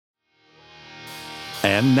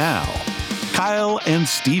And now, Kyle and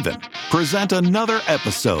Steven present another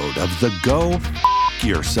episode of the Go F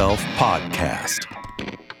Yourself podcast.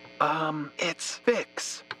 It's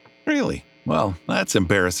Fix. Really? Well, that's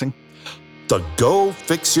embarrassing. The Go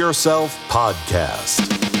Fix Yourself podcast.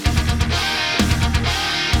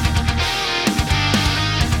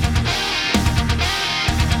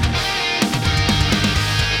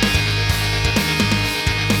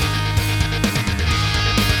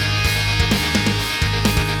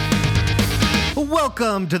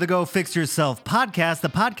 Welcome to the Go Fix Yourself podcast, the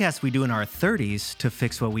podcast we do in our 30s to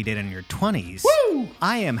fix what we did in your 20s. Woo!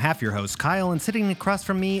 I am half your host, Kyle, and sitting across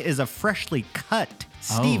from me is a freshly cut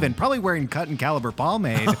Steven, probably wearing cut and caliber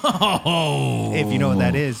pomade. Oh. If you know what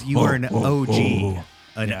that is, you are an OG.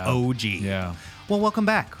 An OG. Yeah. Well, welcome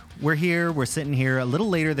back. We're here. We're sitting here a little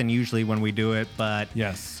later than usually when we do it, but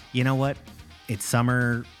Yes. you know what? It's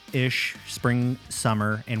summer-ish, spring,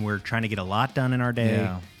 summer, and we're trying to get a lot done in our day.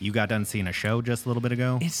 Yeah. You got done seeing a show just a little bit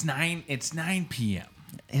ago. It's 9 p.m.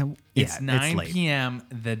 And, It's yeah, 9 late. p.m.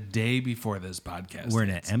 the day before this podcast. We're in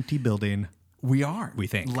an hits. empty building. We are. we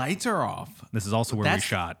think. Lights are off. This is also where we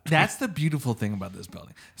shot. That's the beautiful thing about this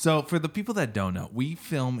building. So for the people that don't know, we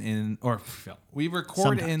we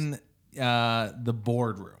record Sometimes. in the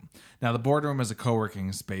boardroom. Now the boardroom is a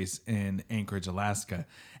co-working space in Anchorage, Alaska,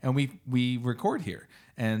 and we record here.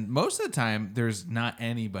 And most of the time there's not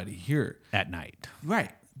anybody here. At night.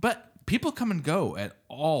 Right. But people come and go at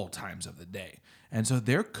all times of the day. And so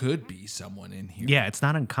there could be someone in here. Yeah, it's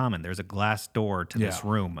not uncommon. There's a glass door to this Yeah.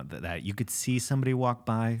 room that you could see somebody walk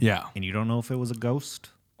by. Yeah. And you don't know if it was a ghost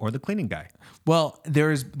or the cleaning guy. Well,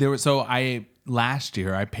 last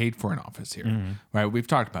year I paid for an office here. Right? We've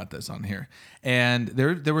talked about this on here. And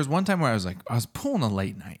there was one time where I was pulling a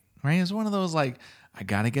late night, right? It was one of those like, I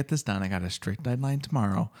got to get this done. I got a strict deadline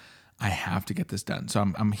tomorrow. I have to get this done. So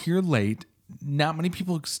I'm here late. Not many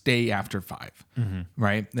people stay after 5,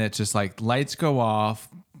 right? It's just like lights go off,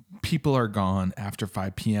 people are gone after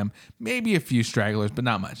 5 p.m. Maybe a few stragglers, but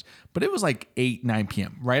not much. But it was like 8, 9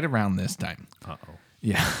 p.m. right around this time. Uh-oh.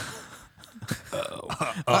 Yeah.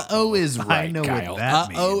 Uh-oh is right, I know what Kyle. that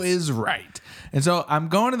Uh-oh means. is right. And so I'm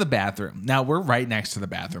going to the bathroom. Now, we're right next to the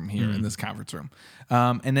bathroom here in this conference room.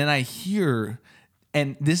 And then I hear,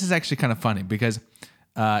 and this is actually kind of funny because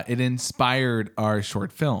it inspired our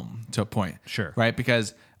short film to a point. Sure. Right?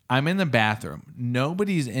 Because I'm in the bathroom.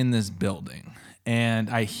 Nobody's in this building. And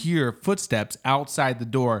I hear footsteps outside the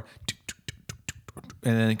door.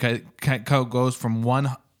 And then it kind of goes from one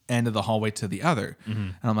end of the hallway to the other.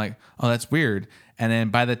 And I'm like, oh, that's weird. And then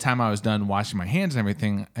by the time I was done washing my hands and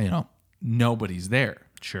everything, nobody's there.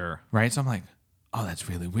 Sure. Right? So I'm like, oh, that's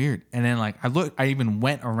really weird. And then like I even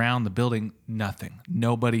went around the building, nothing.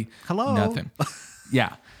 Nobody. Hello? Nothing.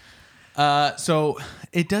 Yeah. So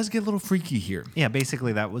it does get a little freaky here. Yeah,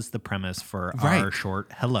 basically that was the premise for Right. our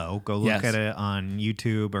short Hello. Go look Yes. at it on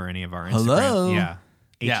YouTube or any of our Instagram. Hello? Yeah.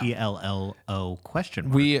 Yeah. HELLO question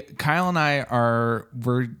mark. Kyle and I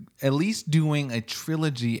we're at least doing a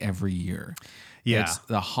trilogy every year. Yeah. It's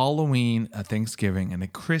the Halloween, a Thanksgiving, and a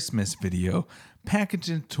Christmas video packaged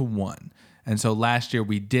into one. And so last year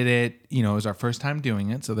we did it, it was our first time doing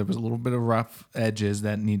it. So there was a little bit of rough edges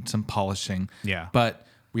that need some polishing. Yeah. But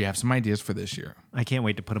we have some ideas for this year. I can't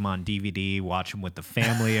wait to put them on DVD, watch them with the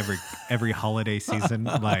family every holiday season.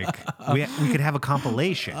 Like we could have a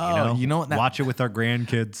compilation, you know what? Watch it with our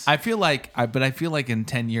grandkids. I feel like in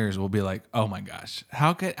 10 years we'll be like, oh my gosh,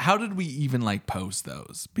 how did we even like post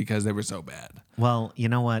those because they were so bad? Well, you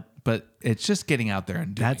know what? But it's just getting out there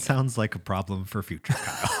and doing That sounds like a problem for future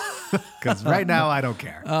Kyle. Because right now I don't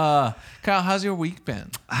care. Kyle, how's your week been?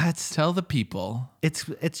 It's Tell the people. it's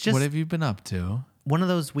just What have you been up to? one of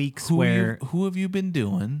those weeks where Who have you been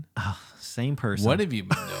doing? same person. What have you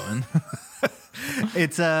been doing?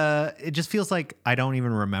 It just feels like I don't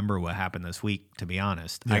even remember what happened this week, to be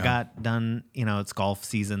honest. I Yeah. got done, it's golf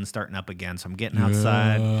season starting up again, so I'm getting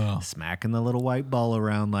outside, smacking the little white ball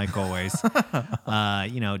around like always.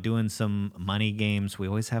 Doing some money games. We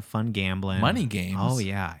always have fun gambling. Money games? Oh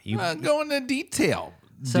yeah. Go into detail.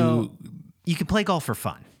 So you can play golf for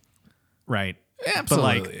fun, right?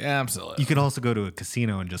 Absolutely. But Absolutely. you can also go to a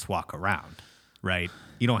casino and just walk around, right?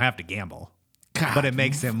 You don't have to gamble. God. But it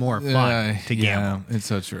makes it more fun to gamble. Yeah, it's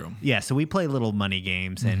so true. Yeah, so we play little money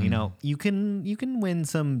games, and you can win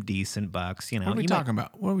some decent bucks. What are we talking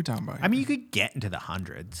about? What are we talking about? I mean, you could get into the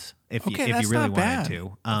hundreds if okay, you that's really not wanted bad.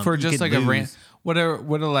 to. For you just could like a lose. what are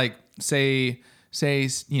like say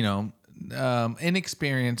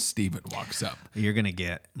inexperienced Steven walks up. You're gonna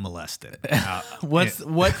get molested. What's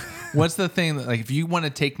the thing that, like, if you want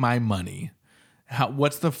to take my money,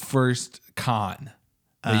 what's the first con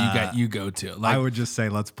that you go to? Like, I would just say,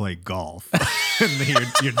 let's play golf. And then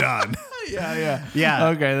you're done. yeah. Yeah.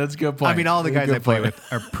 Okay, that's a good point. I mean, all the That's a guys I good play point.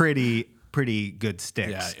 with are pretty good sticks.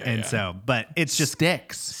 Yeah, and yeah. so, but it's just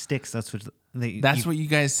Sticks. sticks. That's what That's what you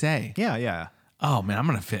guys say. Yeah. Oh man, I'm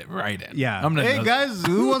gonna fit right in. Yeah. I'm gonna Hey know- guys,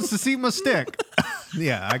 who wants to see my stick?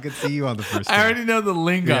 Yeah, I could see you on the first. I day. already know the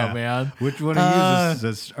lingo, Yeah. man. Which one of you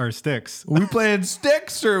is our sticks? We playing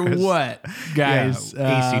sticks or what, guys?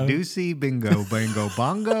 Yeah. AC Doocy, bingo, bango,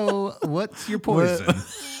 bongo. What's your poison?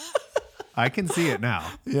 I can see it now.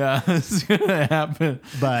 Yeah, it's gonna happen.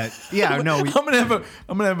 But yeah, no, I'm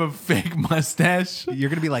gonna have a fake mustache. you're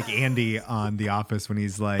gonna be like Andy on The Office when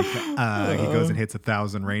he's like, he goes and hits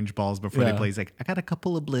 1,000 range balls before Yeah. they play. He's like, I got a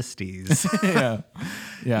couple of blisties. Yeah.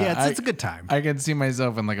 Yeah, it's a good time. I can see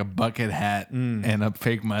myself in like a bucket hat and a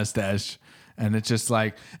fake mustache, and it's just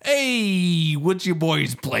like, hey, what you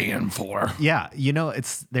boys playing for? Yeah,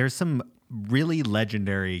 there's some really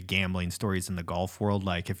legendary gambling stories in the golf world.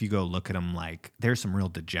 Like if you go look at them, like there's some real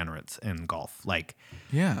degenerates in golf. Like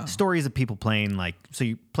Yeah. stories of people playing like, so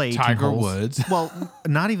you play 18 Tiger holes. Woods. Well,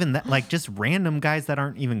 not even that, like just random guys that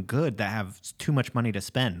aren't even good that have too much money to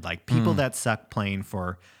spend. Like people that suck playing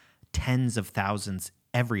for tens of thousands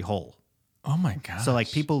every hole. Oh my god. So like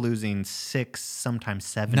people losing 6, sometimes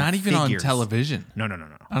 7 not even figures. on television. No. I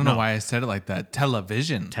don't know why I said it like that.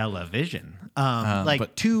 Television. Television. Like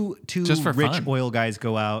but two just for rich fun. oil guys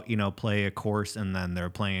go out, play a course, and then they're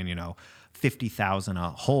playing, 50,000 a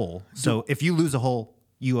hole. So if you lose a hole,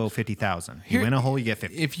 you owe 50,000. You win a hole, you get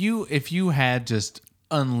 50. If you had just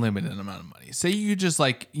unlimited amount of money, say you just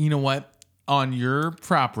like, you know what, on your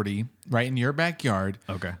property, right in your backyard,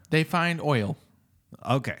 Okay. they find oil.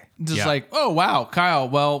 Okay. Just Yeah. like, oh wow, Kyle,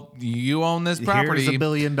 well, you own this property. Here's $1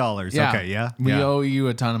 billion. Okay, yeah. We yeah. owe you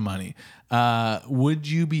a ton of money. Would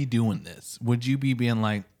you be doing this? Would you be being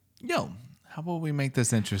like, yo, how about we make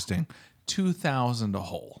this interesting? 2,000 a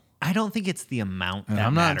hole. I don't think it's the amount that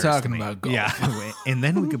I'm not matters to talking me. about golf. Yeah. And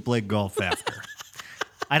then we could play golf after.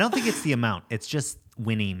 I don't think it's the amount. It's just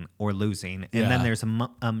winning or losing. And Yeah. then there's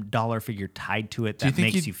a dollar figure tied to it that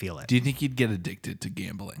makes you'd- you feel it. Do you think you'd get addicted to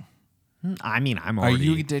gambling? I mean, I'm Are already...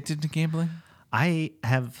 you addicted to gambling? I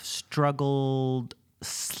have struggled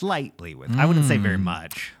slightly with. I wouldn't say very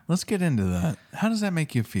much. Let's get into that. How does that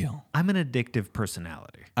make you feel? I'm an addictive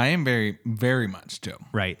personality, I am very, very much too.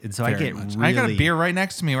 right? And so Very I get much. really. I got a beer right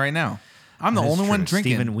next to me right now. I'm the That is only one true.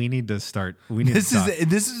 drinking. Steven, we need to start. We need this to stop.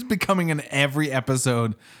 is becoming an every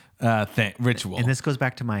episode thing ritual. And this goes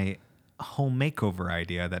back to my home makeover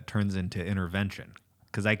idea that turns into intervention,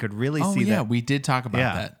 because I could really oh see yeah, that. we did talk about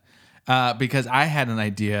Yeah. that because I had an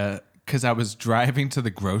idea because I was driving to the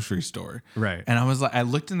grocery store, Right. And I was like, I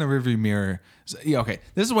looked in the rearview mirror. So, yeah, okay,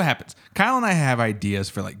 this is what happens. Kyle and I have ideas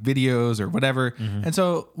for like videos or whatever, and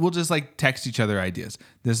so we'll just like text each other ideas.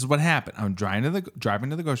 This is what happened. I'm driving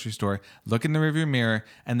to the grocery store, look in the rearview mirror,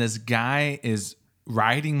 and this guy is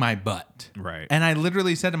riding my butt, Right. And I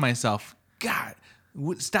literally said to myself, God,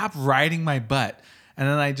 stop riding my butt. And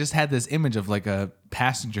then I just had this image of like a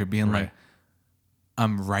passenger being like,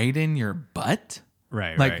 I'm right in your butt?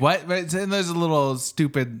 Right. Like right. what? But there's a little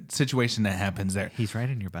stupid situation that happens there. He's right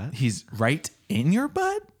in your butt. He's right in your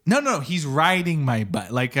butt? No, he's riding my butt,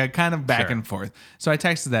 like kind of back Sure. and forth. So I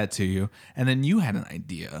texted that to you, and then you had an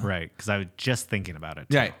idea. Right. Because I was just thinking about it.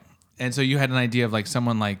 Too. Right. And so you had an idea of like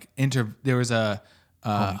someone like there was a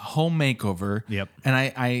home makeover. Yep. And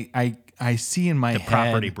I see in my The head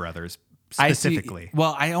Property Brothers specifically.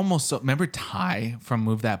 Well, I almost remember Ty from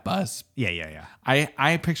Move That Bus. Yeah.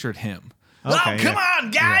 I pictured him. Okay, oh, come yeah. on,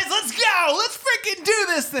 guys, let's go. Let's freaking do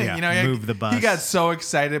this thing. Yeah, You know, move the bus. He got so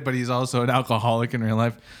excited, but he's also an alcoholic in real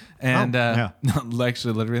life. And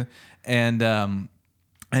actually, literally. And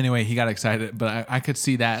anyway, he got excited, but I could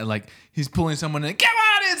see that like he's pulling someone in. Come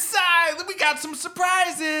on inside. We got some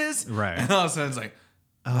surprises. Right. And all of a sudden it's like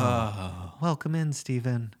Welcome in,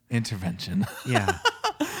 Stephen. intervention. Yeah.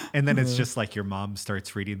 And then it's just like your mom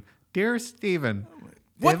starts reading, Dear Stephen,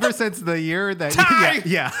 What ever the- since the year that Ty!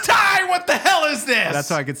 yeah. Ty, what the hell is this? That's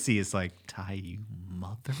how I could see. It's like, Ty, you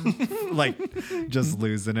mother, like just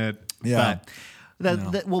losing it. Yeah.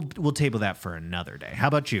 But we'll table that for another day. How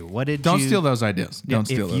about you? What did Don't you steal those ideas. Don't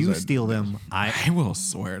steal those If you ideas. steal them, I will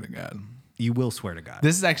swear to God. you will swear to God.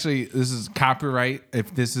 This is copyright.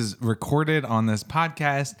 If this is recorded on this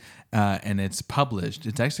podcast and it's published,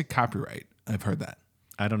 it's actually copyright. I've heard that.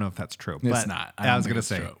 I don't know if that's true. It's but not. I was don't gonna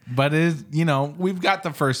think say it's true. But it is, we've got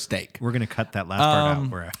the first stake. we're gonna cut that last part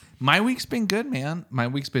out. Where My week's been good, man. My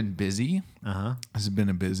week's been busy. This has been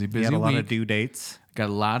a busy you had a lot week. of due dates. Got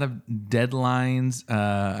a lot of deadlines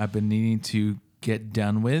I've been needing to get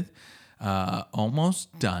done with.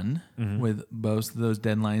 almost done with both of those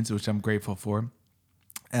deadlines, which I'm grateful for.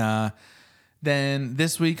 Then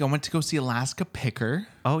this week I went to go see Alaska Picker.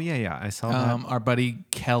 Oh yeah, I saw that. Our buddy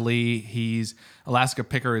Kelly, Alaska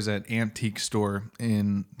Picker is an antique store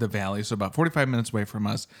in the Valley, so about 45 minutes away from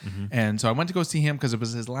us. And so I went to go see him because it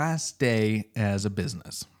was his last day as a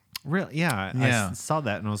business. Really? Yeah. I saw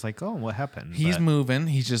that and I was like, oh, what happened? He's moving.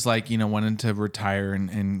 He's just like, wanting to retire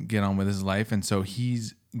and get on with his life. And so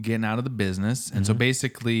he's getting out of the business. And so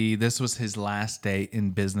basically this was his last day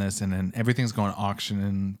in business. And then everything's going to auction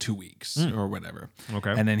in 2 weeks or whatever.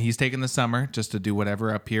 Okay. And then he's taking the summer just to do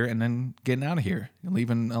whatever up here and then getting out of here,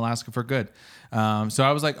 leaving Alaska for good. So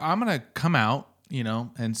I was like, I'm going to come out,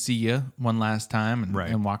 and see you one last time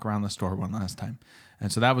and walk around the store one last time.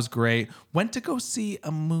 And so that was great. Went to go see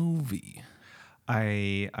a movie.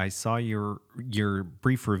 I saw your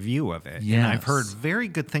brief review of it. Yes. And I've heard very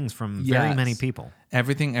good things from very many people.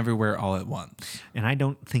 Everything, Everywhere, All at Once. And I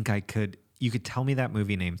don't think I could. You could tell me that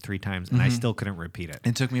movie name 3 times, and I still couldn't repeat it.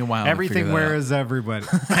 It took me a while. Everything, to figure where that out. is everybody?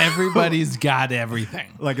 Everybody's got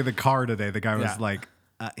everything. Like in the car today, the guy was like,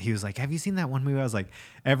 he was like, have you seen that one movie? I was like,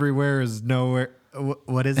 everywhere is nowhere.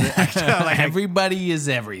 What is it? Like, Everybody is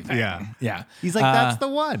everything. Yeah. He's like, that's the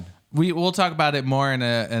one. We'll talk about it more in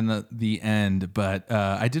the end, but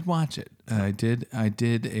I did watch it. I did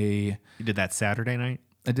You did that Saturday night?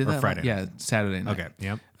 I did or that Friday. Yeah, Saturday night. Okay.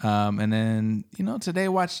 Yep. And then today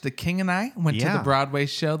watched The King and I. Went to the Broadway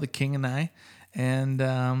show, The King and I, and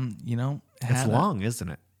It's long, isn't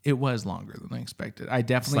it? It was longer than I expected. I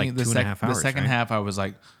definitely like 2.5 hours, the second right? half I was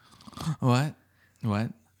like, what?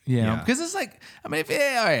 Yeah, because it's like, I mean,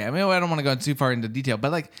 I don't want to go too far into detail,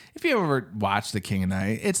 but like, if you ever watch The King and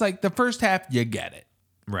I, it's like the first half you get it,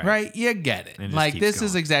 right? You get it. And it Like just this keeps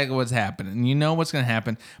is going. exactly what's happening. You know what's going to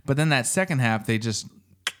happen, but then that second half they just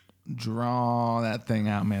draw that thing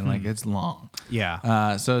out, man. Like it's long.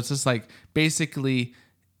 Yeah. So it's just like basically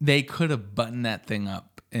they could have buttoned that thing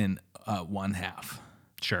up in one half.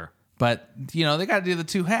 Sure. But they got to do the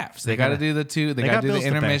 2 halves. They got to do the two. They got to do bills the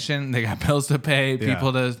to pay. intermission. They got bills to pay. Yeah.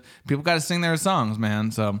 People got to sing their songs, man.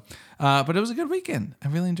 So, but it was a good weekend. I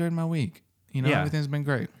really enjoyed my week. Everything's been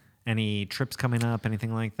great. Any trips coming up?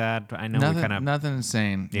 Anything like that? I know Nothing, we kind of. nothing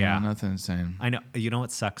insane. Yeah. Nothing insane. I know. You know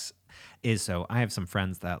what sucks is I have some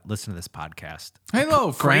friends that listen to this podcast.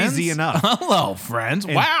 Hello, friends. Crazy enough. Hello, friends.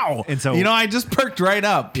 Wow. and so- I just perked right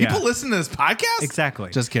up. People Yeah. listen to this podcast? Exactly.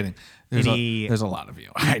 Just kidding. There's a lot of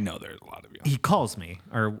you. I know there's a lot of you. He calls me,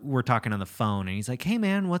 or we're talking on the phone, and he's like, "Hey,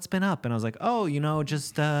 man, what's been up?" And I was like, "Oh,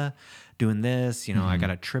 just doing this. I got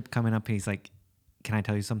a trip coming up." And he's like, "Can I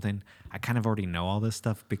tell you something? I kind of already know all this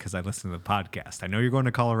stuff because I listen to the podcast. I know you're going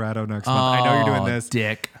to Colorado next month. I know you're doing this,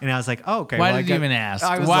 dick. And I was like, "Oh, okay. Why well, did you even ask?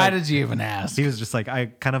 I was Why like- did you even ask? He was just like, "I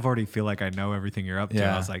kind of already feel like I know everything you're up to."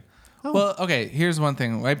 Yeah. I was like, "Oh, Well, okay, here's one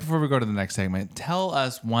thing. Right before we go to the next segment, tell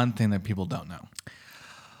us one thing that people don't know.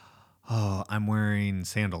 I'm wearing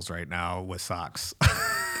sandals right now with socks."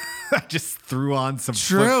 I just threw on some.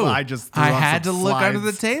 True. I just. Threw on had to some look under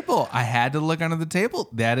the slides. table. I had to look under the table.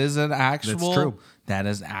 That is an actual. That's true. That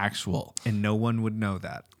is actual. And no one would know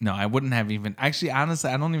that. No, I wouldn't have even. Actually, honestly,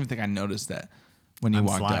 I don't even think I noticed that when you I'm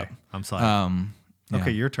walked sly. up. I'm sly. Yeah.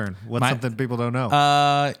 Okay, your turn. What's My- something people don't know?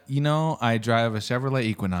 I drive a Chevrolet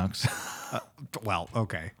Equinox. Well,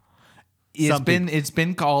 okay. It's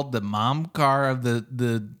been called the mom car of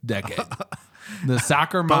the decade. The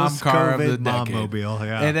soccer mom car of the Post-COVID decade. mom-mobile,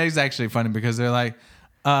 yeah. And it's actually funny because they're like,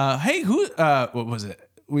 hey, who, what was it?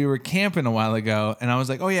 We were camping a while ago and I was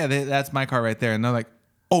like, oh yeah, that's my car right there. And they're like,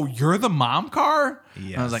 oh, you're the mom car?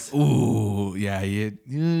 Yes. And I was like, ooh, yeah,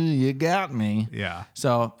 you got me. Yeah.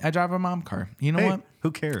 So I drive a mom car. You know Hey, what?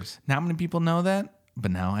 who cares? Not many people know that,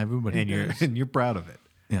 but now everybody And you're does. and you're proud of it.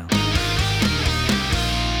 Yeah.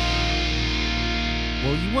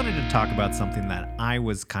 Well, you wanted to talk about something that I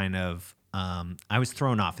was kind of I was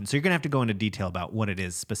thrown off, and so you're gonna have to go into detail about what it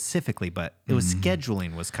is specifically. But it was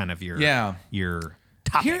scheduling was kind of your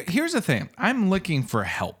topic. Here's the thing. I'm looking for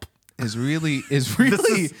help. Is really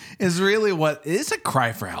what is a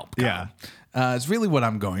cry for help. Kyle. It's really what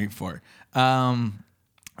I'm going for.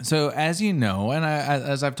 So as you know, and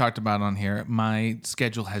as I've talked about on here, my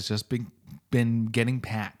schedule has just been getting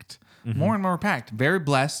packed, more and more packed. Very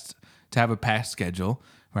blessed to have a packed schedule.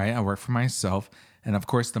 Right, I work for myself, and of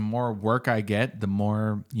course, the more work I get, the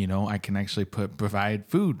more I can actually provide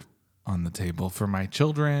food on the table for my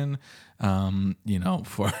children. For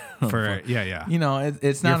yeah.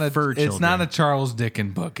 It's not fur it's not children. a Charles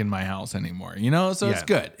Dickens book in my house anymore. So it's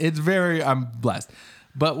Yeah. good. I'm blessed.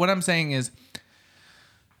 But what I'm saying is,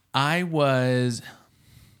 I was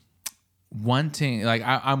wanting, like,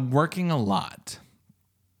 I'm working a lot.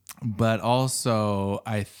 but also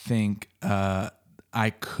I think I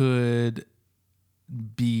could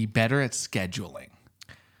be better at scheduling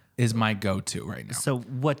is my go-to right now. So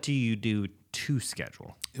what do you do to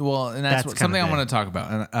schedule? Well, and that's That's something I kinda want to talk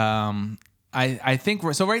about. And I think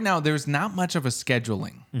so. Right now, there's not much of a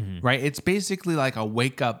scheduling, right? It's basically like I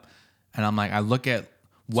wake up and I'm like, I look at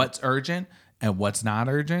what's urgent and what's not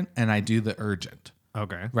urgent, and I do the urgent,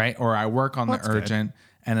 Okay. right? Or I work on That's the good. urgent,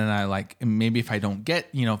 and then I like maybe if I don't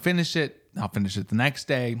get finish it, I'll finish it the next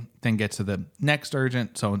day, then get to the next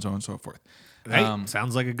urgent, so and so and so forth. Hey,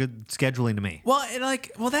 sounds like a good scheduling to me. Well,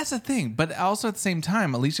 that's the thing. But also at the same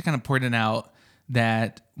time, Alicia kind of pointed out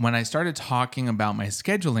that when I started talking about my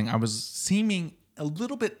scheduling, I was seeming a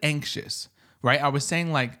little bit anxious, right? I was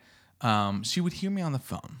saying like, she would hear me on the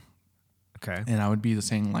phone, Okay. and I would be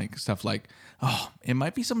saying like stuff like, "Oh, it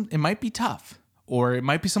might be tough, or it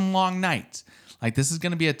might be some long nights. Like this is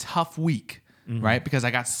going to be a tough week, right? Because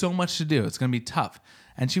I got so much to do. It's going to be tough."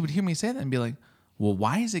 And she would hear me say that and be like, "Well,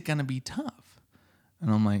 why is it going to be tough?" And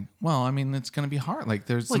I'm like, well, I mean, it's going to be hard. Like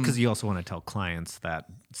there's Because you also want to tell clients that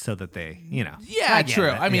so that they, Yeah, I get true.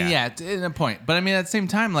 it. I mean, yeah, in a point. But I mean, at the same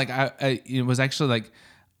time, like it was actually like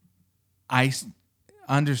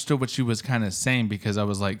understood what she was kind of saying, because I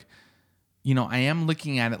was like, I am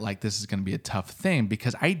looking at it like this is going to be a tough thing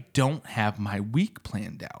because I don't have my week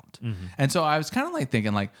planned out. And so I was kind of like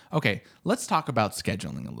thinking like, okay, let's talk about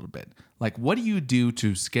scheduling a little bit. Like, what do you do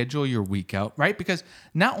to schedule your week out, right? Because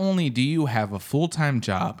not only do you have a full-time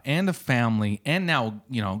job and a family, and now,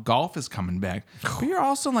 golf is coming back, but you're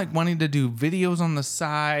also like wanting to do videos on the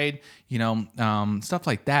side, stuff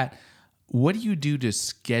like that. What do you do to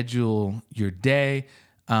schedule your day?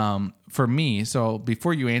 For me, so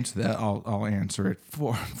before you answer that, I'll answer it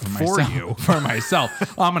for myself. you. For myself.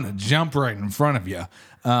 I'm gonna jump right in front of you.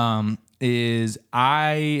 Is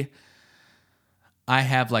I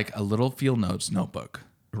have like a little field notes notebook,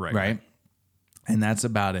 right? And that's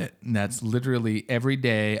about it. And that's literally every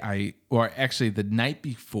day or actually the night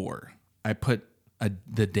before, I put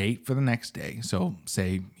the date for the next day. So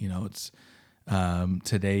say it's.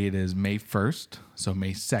 Today it is May 1st, so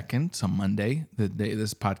May 2nd, so Monday, the day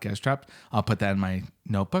this podcast dropped. I'll put that in my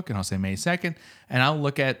notebook and I'll say May 2nd, and I'll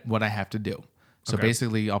look at what I have to do. So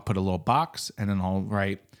basically, I'll put a little box and then I'll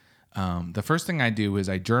write. The first thing I do is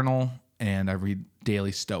I journal and I read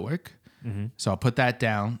Daily Stoic. So I'll put that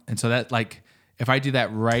down, and so that like if I do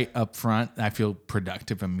that right up front, I feel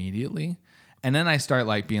productive immediately. And then I start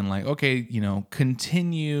like being like, okay,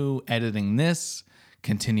 continue editing this.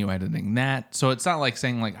 Continue editing that. So it's not like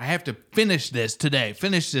saying like I have to finish this today.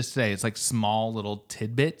 It's like small little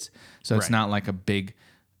tidbits. So it's not like a big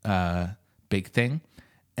thing.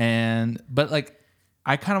 But like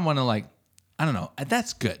I kind of want to like, I don't know.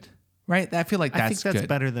 That's good, right? I feel like I think that's good.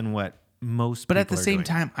 better than what most But people at the are same doing.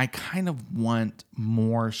 time, I kind of want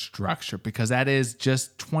more structure, because that is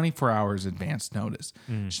just 24 hours advance notice.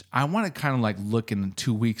 I want to kind of like look in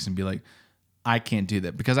 2 weeks and be like, I can't do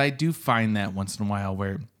that, because I do find that once in a while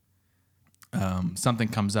where something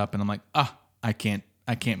comes up and I'm like, I can't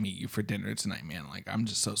meet you for dinner tonight, man. Like I'm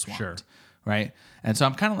just so swamped. Sure. Right. And so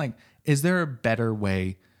I'm kind of like, is there a better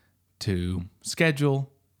way to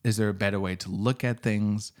schedule? Is there a better way to look at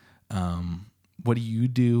things? What do you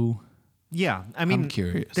do? Yeah, I mean, I'm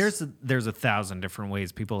curious. There's 1,000 different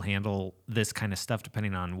ways people handle this kind of stuff,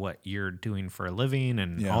 depending on what you're doing for a living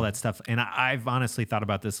and all that stuff. And I've honestly thought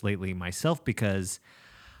about this lately myself, because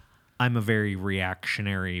I'm a very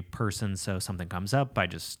reactionary person. So something comes up, I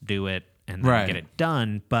just do it and then get it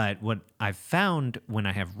done. But what I've found when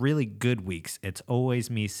I have really good weeks, it's always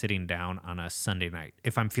me sitting down on a Sunday night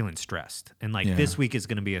if I'm feeling stressed. And like this week is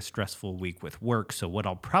going to be a stressful week with work. So what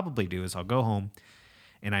I'll probably do is I'll go home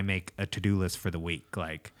and I make a to-do list for the week.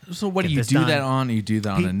 Like, so what do get you this do done. that on? You do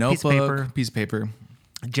that on a notebook, piece of paper.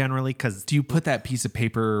 Generally, because Do you put that piece of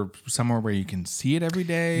paper somewhere where you can see it every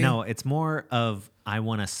day? no, it's more of I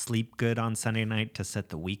want to sleep good on Sunday night to set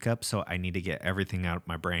the week up. So I need to get everything out of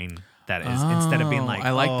my brain. That is, instead of being like,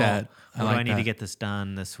 I like that. I like need to that. get this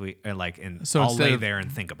done this week, or like, and So I'll instead lay of- there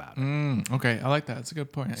and think about it. Okay, I like that. That's a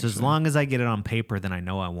good point. So as long as I get it on paper, then I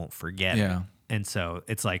know I won't forget. Yeah. It. And so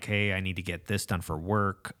it's like, hey, I need to get this done for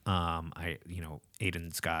work.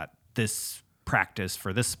 Aiden's got this practice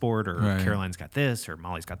for this sport, or Caroline's got this, or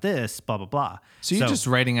Molly's got this, blah, blah, blah. So you're just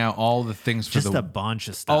writing out all the things for just a bunch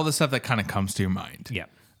of stuff. all the stuff that kind of comes to your mind. Yeah.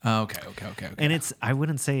 Okay. And I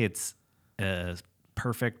wouldn't say it's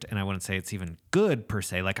perfect, and I wouldn't say it's even good per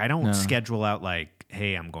se. Like I don't schedule out like,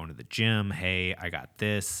 hey, I'm going to the gym. Hey, I got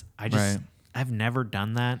this. I've never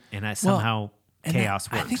done that. And I somehow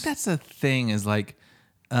chaos works. I think that's the thing is like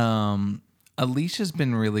Alicia's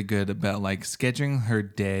been really good about like scheduling her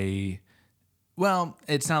day. Well,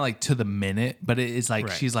 it's not like to the minute, but it's like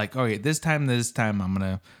Right. she's like, okay, this time I'm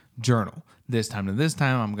gonna journal. This time to this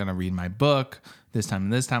time I'm gonna read my book. This time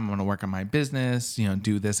to this time I'm gonna work on my business.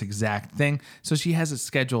 Do this exact thing. So she has it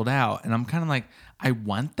scheduled out, and I'm kind of like, I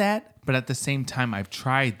want that, but at the same time, I've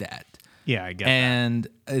tried that. Yeah, I get And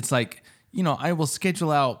it's like, I will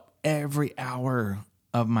schedule out every hour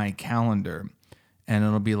of my calendar, and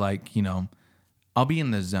it'll be like, I'll be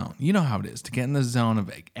in the zone. You know how it is to get in the zone of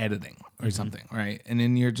like editing or something, right? And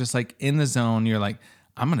then you're just like in the zone. You're like,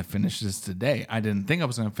 I'm going to finish this today. I didn't think I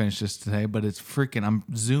was going to finish this today, but it's freaking, I'm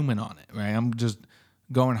zooming on it, right? I'm just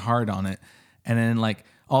going hard on it. And then like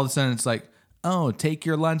all of a sudden it's like, oh, take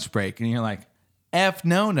your lunch break. And you're like, F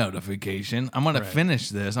no notification. I'm going to finish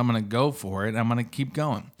this. I'm going to go for it. I'm going to keep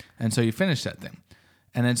going. And so you finish that thing.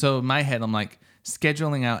 And then so in my head, I'm like,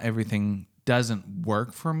 scheduling out everything doesn't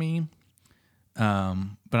work for me.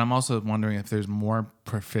 But I'm also wondering if there's more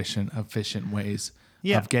efficient ways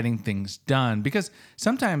of getting things done. Because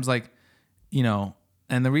sometimes like,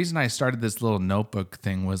 and the reason I started this little notebook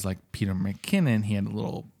thing was like Peter McKinnon, he had a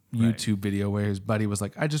little YouTube video where his buddy was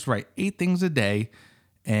like, I just write 8 things a day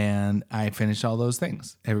and I finish all those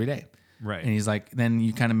things every day. Right. And he's like, then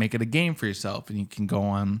you kind of make it a game for yourself and you can go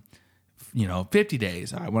on, 50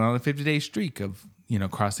 days. I went on a 50-day streak of,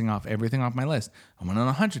 crossing off everything off my list. I went on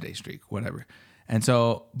a 100-day streak, whatever. And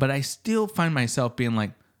so, but I still find myself being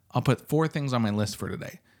like, I'll put 4 things on my list for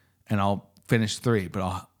today and I'll finish 3, but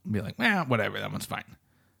I'll be like, whatever, that one's fine. Sure.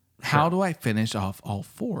 How do I finish off all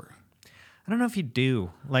 4? I don't know if you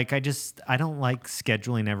do. Like, I don't like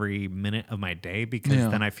scheduling every minute of my day because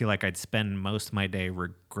then I feel like I'd spend most of my day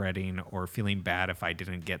regretting or feeling bad if I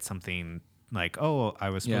didn't get something like, oh,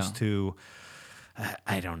 I was supposed to,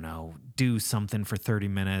 I don't know, do something for 30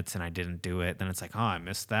 minutes and I didn't do it. Then it's like, oh, I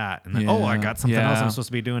missed that. And then, I got something else I'm supposed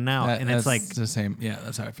to be doing now. And it's like the same. Yeah,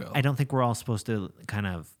 that's how I feel. I don't think we're all supposed to kind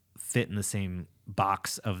of fit in the same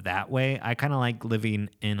box of that way. I kind of like living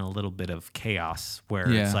in a little bit of chaos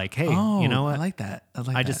where it's like, hey, you know what? I like that.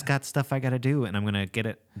 I just got stuff I got to do and I'm going to get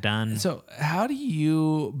it done. So how do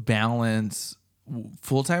you balance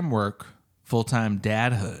full-time work, full-time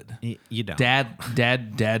dadhood? You don't.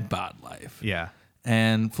 Dad bod life. Yeah.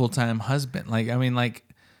 And full-time husband. Like, I mean, like,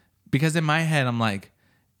 because in my head, I'm like,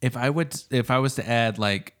 if I was to add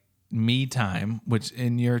like me time, which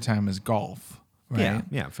in your time is golf, right?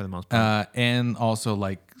 Yeah, for the most part. And also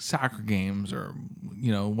like soccer games or,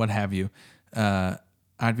 what have you,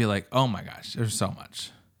 I'd be like, oh my gosh, there's so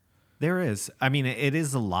much. There is. I mean, it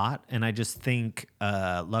is a lot. And I just think,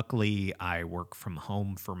 luckily, I work from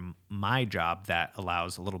home from my job that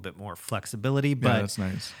allows a little bit more flexibility. But that's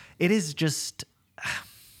nice. It is just,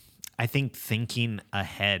 I think, thinking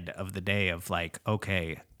ahead of the day of like,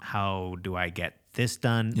 okay, how do I get this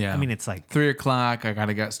done? Yeah. I mean, it's like 3:00. I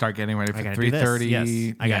gotta start getting ready for 3:30.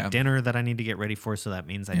 Yes. I got dinner that I need to get ready for, so that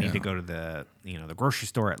means I need to go to the the grocery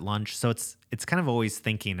store at lunch. So it's kind of always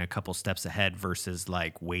thinking a couple steps ahead versus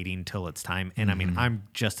like waiting till it's time. And I mean, I'm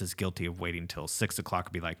just as guilty of waiting till 6:00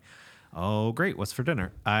 and be like, oh great, what's for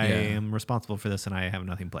dinner? I am responsible for this and I have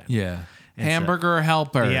nothing planned. Yeah. And Hamburger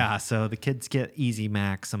helper. Yeah, so the kids get Easy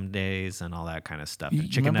Mac some days and all that kind of stuff. And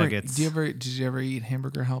chicken nuggets. Did you ever eat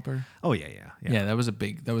Hamburger Helper? Oh yeah. Yeah, that was a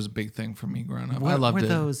big thing for me growing up. What I loved were it.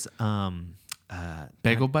 those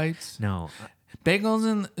Bagel bites? No.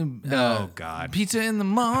 Bagels in Oh God. Pizza in the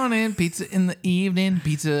morning, pizza in the evening,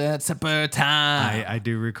 pizza at supper time. I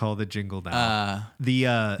do recall the jingle now.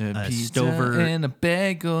 The Pizza Stover and a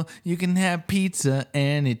bagel, you can have pizza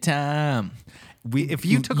anytime. if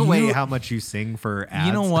you took away how much you sing for ads,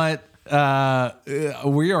 You know what?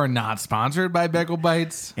 We are not sponsored by Bagel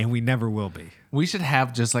Bites. and we never will be. We should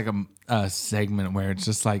have just like a segment where it's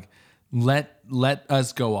just like let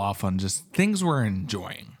us go off on just things we're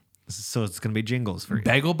enjoying. So it's gonna be jingles for you.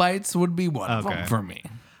 Bagel Bites would be one of them Okay. for me.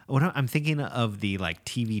 I'm thinking of the like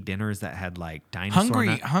TV dinners that had like dinosaur.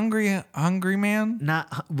 Hungry man.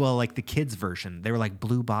 Not well, like the kids version. They were like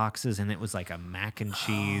blue boxes, and it was like a mac and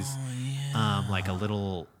cheese, like a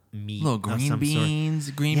little meat, Little of green some beans.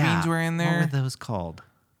 sort. Green beans were in there. What were those called?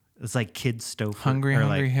 It's like kids stove.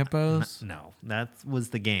 Hungry Hippos. No, that was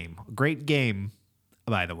the game. Great game,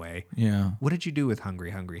 by the way. Yeah. What did you do with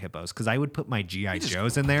Hungry Hippos? Because I would put my GI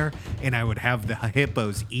Joes in there, and I would have the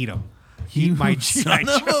hippos eat them. Eat my GI son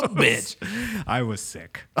Joes. of a bitch. I was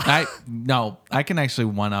sick. I can actually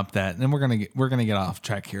one up that, and then we're gonna get off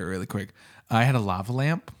track here really quick. I had a lava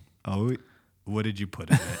lamp. Oh, what did you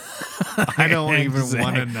put in it? I don't even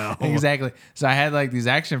want to know. Exactly. So I had like these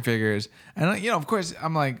action figures, and of course,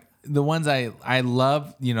 I'm like the ones I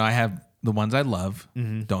love. I have the ones I love,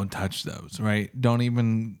 don't touch those, right? Don't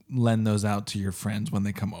even lend those out to your friends when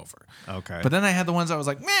they come over. Okay. But then I had the ones I was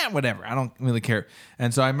like, man, whatever. I don't really care.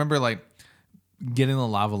 And so I remember like getting the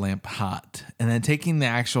lava lamp hot and then taking the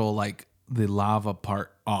actual like the lava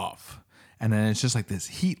part off. And then it's just like this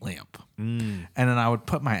heat lamp. And then I would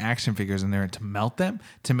put my action figures in there to melt them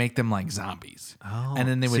to make them like zombies. Oh, and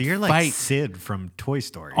then they would so you're fight. like Sid from Toy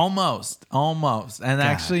Story. Almost. And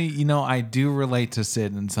actually, you know, I do relate to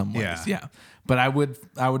Sid in some ways. Yeah. But I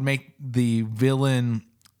would make the villain.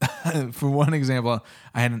 For one example,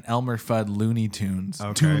 I had an Elmer Fudd Looney Tunes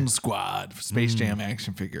Toon Squad Space Jam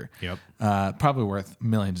action figure. Yep. Probably worth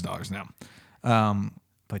millions of dollars now.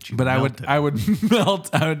 But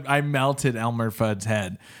I melted Elmer Fudd's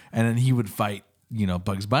head, and then he would fight, you know,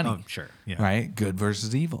 Bugs Bunny. Oh, sure. Yeah. Right? Good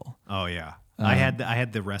versus evil. Oh yeah. I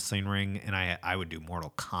had the wrestling ring, and I would do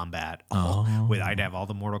Mortal Kombat. I'd have all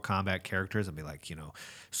the Mortal Kombat characters. I'd be like, you know,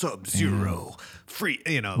 Sub-Zero, free.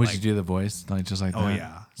 You know, Would like, you do the voice like just like that? oh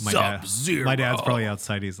yeah, Sub-Zero. My dad's probably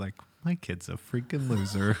outside. He's like, my kid's a freaking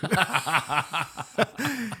loser. I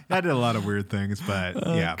did a lot of weird things, but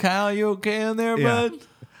yeah. Kyle, you okay in there, Yeah. bud?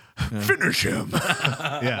 Finish him.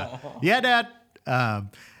 Yeah, Dad.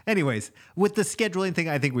 Anyways, with the scheduling thing,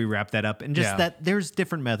 I think we wrap that up, and just that there's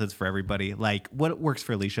different methods for everybody. Like what works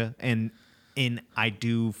for Alicia, and I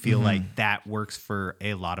do feel like that works for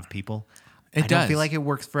a lot of people. I don't feel like it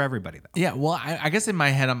works for everybody though. Yeah, well, I guess in my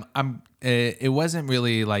head, it wasn't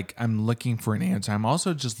really like I'm looking for an answer. I'm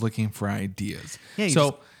also just looking for ideas. Yeah, you so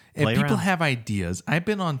just if play people around. have ideas, I've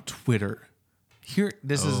been on Twitter. Here,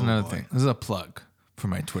 this is another thing. This is a plug for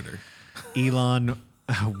my Twitter. Elon,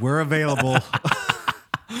 we're available.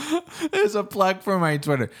 There's a plug for my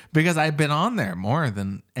Twitter because I've been on there more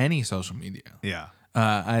than any social media. Yeah.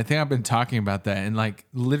 I think I've been talking about that, and like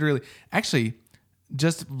literally, actually,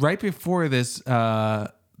 just right before this, recording,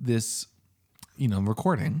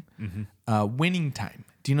 Winning Time.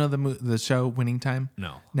 Do you know the show Winning Time?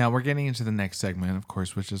 No. Now we're getting into the next segment, of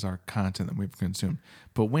course, which is our content that we've consumed.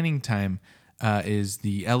 But Winning Time is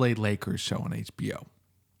the LA Lakers show on HBO.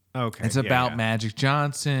 Okay. It's about Magic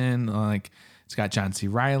Johnson, like. It's got John C.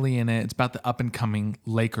 Reilly in it. It's about the up and coming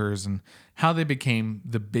Lakers and how they became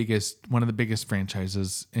one of the biggest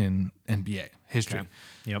franchises in NBA history. Okay.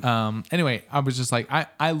 Yep. Anyway, I was just like,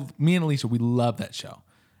 me and Alicia, we love that show,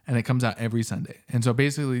 and it comes out every Sunday. And so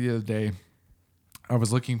basically, the other day, I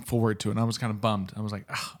was looking forward to it, and I was kind of bummed. I was like,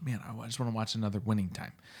 oh man, I just want to watch another Winning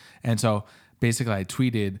Time. And so basically, I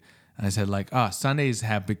tweeted and I said like, Sundays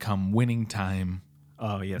have become Winning Time.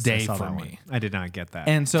 Oh yes, day I saw for that me. One. I did not get that.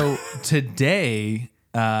 And so today,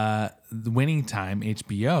 the Winning Time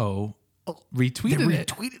HBO retweeted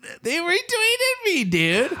it. They retweeted me,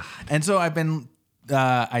 dude. And so I've been,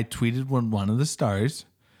 I tweeted one of the stars.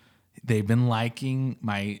 They've been liking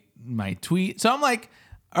my tweet. So I'm like,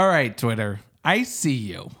 all right, Twitter, I see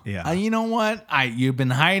you. Yeah. You know what? You've been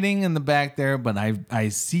hiding in the back there, but I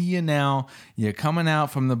see you now. You're coming out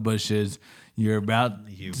from the bushes. You're about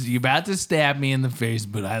to stab me in the face,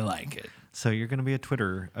 but I like it. So you're going to be a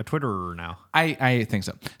Twitterer now. I think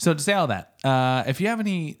so. So to say all that, if you have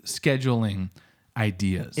any scheduling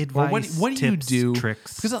ideas, advice, or what do tips, you do?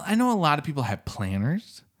 tricks? Because I know a lot of people have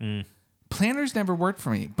planners. Planners never worked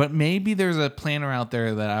for me, but maybe there's a planner out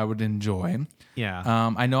there that I would enjoy.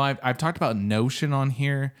 Yeah. I know I've talked about Notion on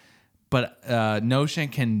here, but Notion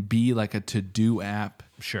can be like a to-do app.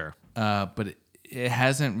 Sure. But it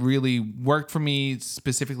hasn't really worked for me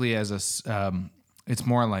specifically as it's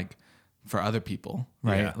more like for other people,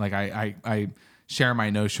 right? Yeah. Like I share my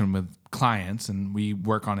Notion with clients and we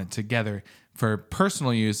work on it together. For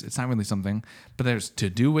personal use, it's not really something, but there's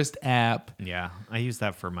Todoist app. Yeah. I use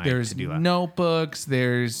that for my There's to-do app. notebooks.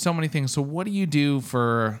 There's so many things. So what do you do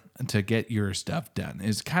to get your stuff done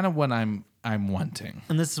is kind of what I'm wanting.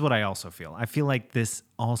 And this is what I also feel. I feel like this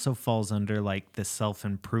also falls under like the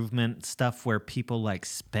self-improvement stuff where people like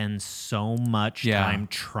spend so much time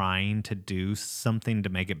trying to do something to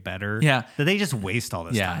make it better. Yeah. That they just waste all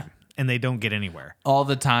this time and they don't get anywhere. All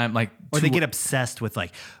the time, like Or they get obsessed with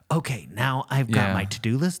like, okay, now I've got my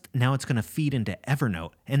to-do list. Now it's going to feed into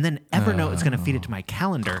Evernote. And then Evernote is going to feed it to my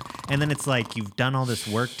calendar. And then it's like you've done all this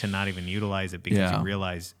work to not even utilize it because you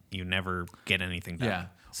realize you never get anything done. Yeah.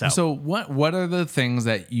 So what are the things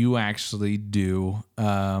that you actually do,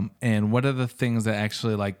 and what are the things that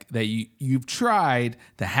actually like that you've tried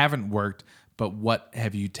that haven't worked, but what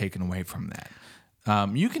have you taken away from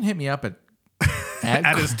that? You can hit me up at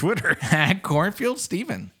his Twitter at Cornfield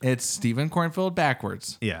Steven. It's Steven Cornfield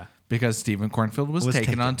backwards. Yeah. Because Steven Cornfield was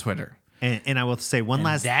taken on Twitter. And I will say one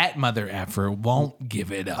last that mother effer won't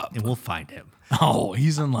give it up. and we'll find him. Oh,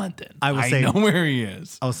 he's in London. I will say- know where he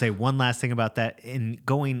is. I'll say one last thing about that. In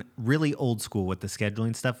going really old school with the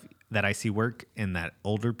scheduling stuff that I see work and that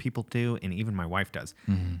older people do, and even my wife does,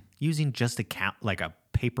 using just like a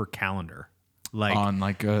paper calendar. Like On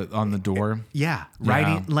on the door. yeah,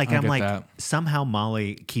 writing. I I'm get like, that. somehow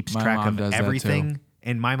Molly keeps My track mom of does that too. everything,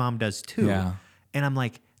 and my mom does too. Yeah. And I'm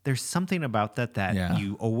like, there's something about that Yeah.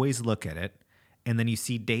 you always look at it, and then you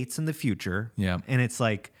see dates in the future. Yeah. And it's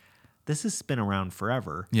like, this has been around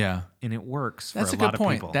forever. Yeah. And it works That's for a a lot good of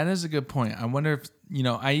point. people. That is a good point. I wonder if,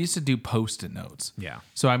 I used to do Post-it notes. Yeah.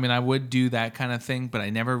 So, I mean, I would do that kind of thing, but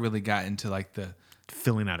I never really got into like the...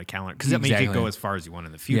 Filling out a calendar. Because that means you Exactly. can go as far as you want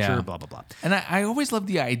in the future, Yeah. blah, blah, blah. And I always love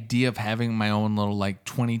the idea of having my own little like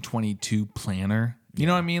 2022 planner. You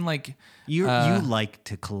know what I mean? Like You like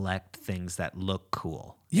to collect things that look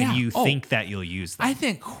cool. Yeah. And you Oh. think that you'll use them. I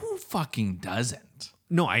think who fucking doesn't?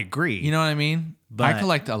 No, I agree. You know what I mean? I But-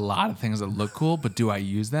 collect a lot of things that look cool, but do I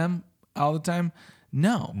use them all the time?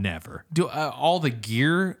 No. Never. Do all the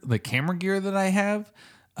gear, the camera gear that I have,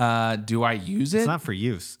 do I use it? It's not for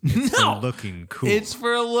use. It's No. for looking cool. It's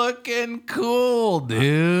for looking cool,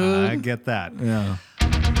 dude. I get that. Yeah.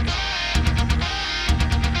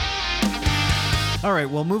 All right.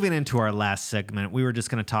 Well, moving into our last segment, we were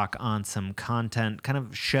just going to talk on some content, kind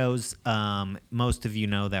of shows. Most of you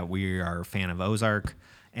know that we are a fan of Ozark.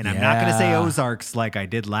 And I'm not going to say Yeah. Ozarks like I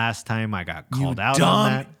did last time. I got called out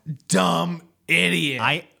on that. Dumb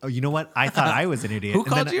idiot. You know what? I thought I was an idiot. Who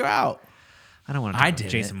And then called you out? I don't want to talk I about did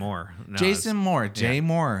Jason it. Moore. No, Jason Moore. Jay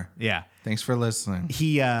Moore. Yeah. Thanks for listening.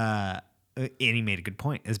 He and he made a good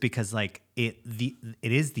point. Is because like it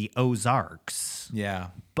is the Ozarks, Yeah.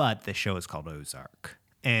 but the show is called Ozark.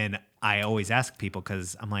 And I always ask people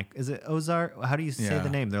because I'm like, is it Ozark? How do you say Yeah. the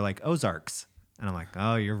name? They're like Ozarks. And I'm like,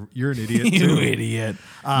 oh, you're an idiot You too. idiot.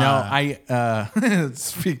 No, I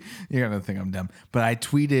you're gonna think I'm dumb, but I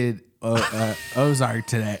tweeted Ozark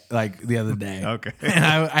today, like the other day. Okay. And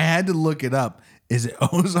I had to look it up. Is it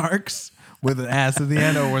Ozarks with an S at the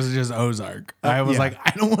end, or was it just Ozark? I was yeah. like, I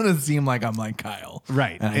don't want to seem like I'm like Kyle,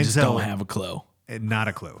 Right. And I And just so- don't have a clue. Not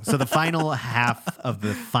a clue. So the final half of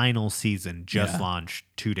the final season just Yeah. launched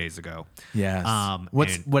 2 days ago. Yes. And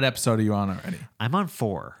What episode are you on already? I'm on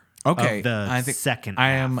 4. Okay, Of the I think second. I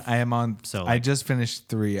half. am on. So, I like- just finished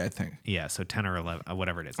 3. I think Yeah. So 10 or 11,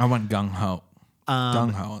 whatever it is. I went gung ho.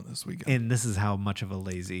 Gung ho this weekend. And this is how much of a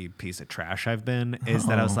lazy piece of trash I've been, is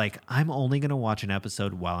that I was like, I'm only going to watch an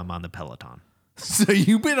episode while I'm on the Peloton. So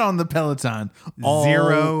you've been on the Peloton all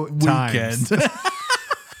 0 weekend. times.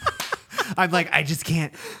 I'm like, I just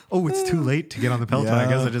can't. Oh, it's too late to get on the Peloton. I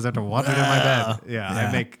guess I just have to watch it in my bed. Yeah, Yeah.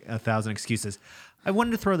 I make 1,000 excuses. I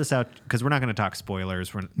wanted to throw this out because we're not going to talk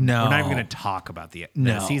spoilers. We're No. not even going to talk about the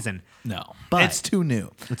season. No, But it's too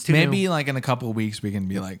new. It's too Maybe new. like in a couple of weeks we can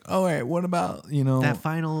be like, oh wait, what about That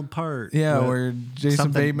final part. yeah, with where Jason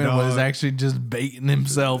something- Bateman no. was actually just baiting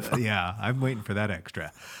himself. Yeah, I'm waiting for that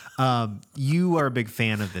extra. You are a big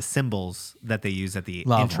fan of the symbols that they use at the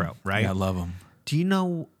Love intro, 'em. right? Yeah, I love them. Do you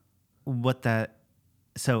know what that?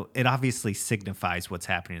 So it obviously signifies what's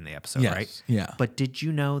happening in the episode, Yes, right? yeah. But did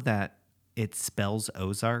you know that it spells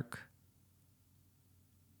Ozark?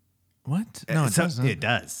 What? No, it So doesn't. It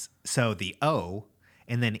does. So the O,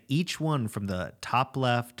 and then each one from the top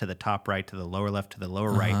left to the top right to the lower left to the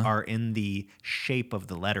lower right Uh-huh. are in the shape of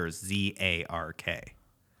the letters ZARK.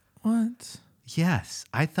 What? Yes,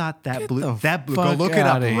 I thought that Get blew. the That blew. Go fuck look it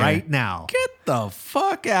up outta here. right now. Get the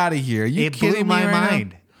fuck out of here! You It kidding blew my me right now?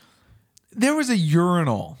 mind. There was a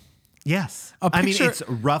urinal. Yes, A I mean picture, it's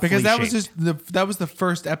roughly because that shaped. was just that was the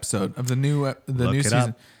first episode of the new Look new it season.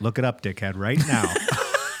 up. Look it up, dickhead, right now.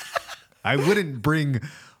 I wouldn't bring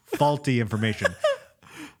faulty information.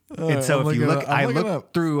 And so I'm if you looking look, it up. I'm I looking it looked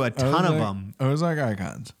up. through a ton of them. Ozark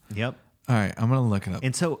icons. Yep. All right, I'm gonna look it up.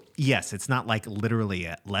 And so, yes, it's not like literally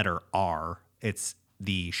a letter R. It's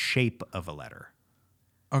the shape of a letter.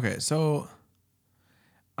 Okay, so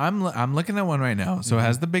I'm looking at one right now. So it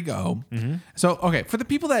has the big O. So okay, for the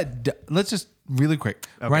people that let's just really quick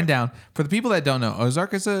run down for the people that don't know,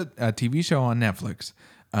 Ozark is a TV show on Netflix.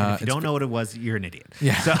 If you don't know what it was, you're an idiot.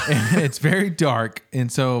 Yeah, it's very dark,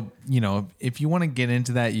 and so if you want to get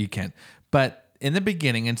into that, you can. But in the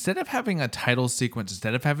beginning, instead of having a title sequence,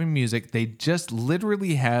 instead of having music, they just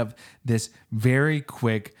literally have this very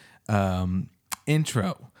quick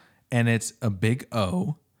intro, and it's a big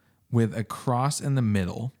O with a cross in the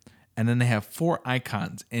middle, and then they have 4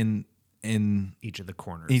 icons in Each of the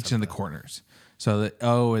corners. each of the corners. So the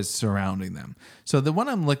O is surrounding them. So the one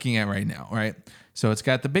I'm looking at right now, right? So it's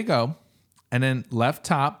got the big O, and then left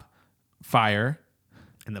top, fire,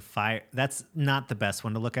 And the fire, that's not the best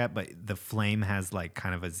one to look at, but the flame has like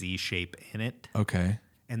kind of a Z shape in it. Okay.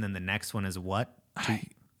 And then the next one is what?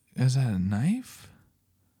 Is that a knife?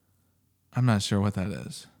 I'm not sure what that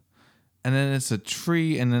is. And then it's a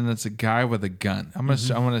tree, and then it's a guy with a gun. I'm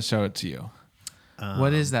gonna show it to you.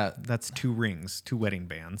 What is that? That's 2 rings, 2 wedding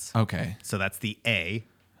bands. Okay. So that's the A.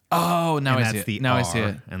 Oh, now and I see that's it. the Now R, I see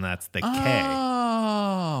it. And that's the K.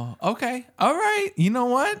 Oh, okay. All right. You know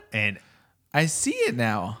what? And I see it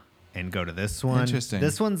now. go to this one. Interesting.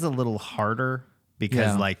 This one's a little harder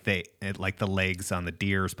because Yeah. like the legs on the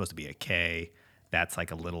deer are supposed to be a K. That's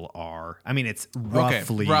like a little R. I mean, it's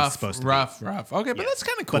roughly supposed to be. rough. Okay, but Yeah. that's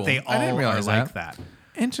kind of cool. But they I didn't all are realize like that.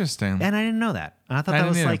 Interesting. And I didn't know that. And I thought I that didn't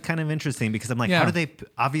was either. like kind of interesting because I'm like, Yeah. how do they?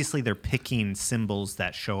 Obviously, they're picking symbols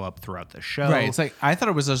that show up throughout the show. Right. It's like I thought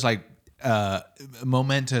it was just like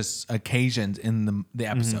momentous occasions in the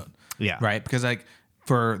episode. Yeah. Right. Because like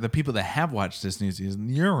for the people that have watched this new season,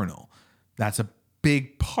 urinal, that's a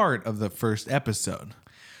big part of the first episode.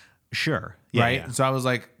 Sure. Yeah, Right. yeah. So I was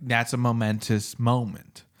like, that's a momentous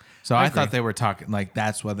moment. So I agree. thought they were talking like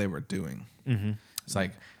that's what they were doing. Mm-hmm. It's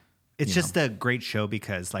like It's just a great show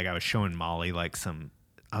because like I was showing Molly like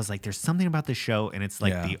I was like, there's something about this show and it's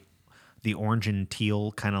like Yeah. the orange and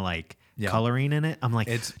teal kind of like Yeah. coloring in it. I'm like,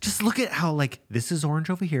 It's- just look at how like this is orange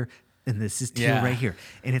over here and this is teal Yeah. right here.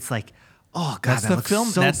 And it's like, oh God, that's that the looks film.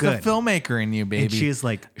 so That's good. the filmmaker in you, baby. And she is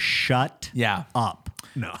like, shut Yeah. up.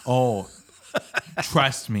 No. Oh,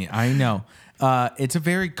 trust me, I know. It's a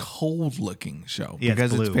very cold looking show Yeah, it's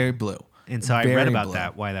because it's blue. very blue. And so I Very read about blue.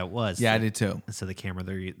 that, why that was. Yeah, I So- did too. So the camera,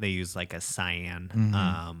 they use like a cyan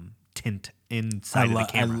tint inside of the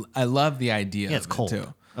camera. I love the idea. Yeah, it's of it cold.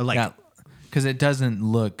 too. I like it. because it doesn't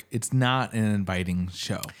look. It's not an inviting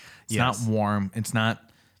show. It's Yes. not warm. It's not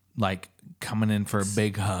like coming in for a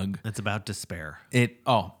big hug. It's about despair. It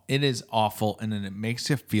is awful, and then it makes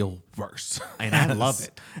you feel worse. And I love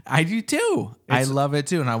it. I do too. I love it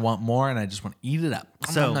too, and I want more, and I just want to eat it up.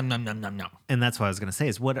 So- nom, nom, nom, nom, nom. And that's what I was going to say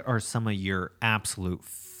is what are some of your absolute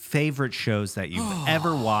favorite shows that you've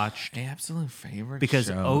ever watched? Absolute favorite Because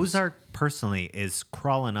shows. Ozark personally is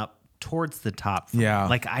crawling up towards the top. For Yeah. me.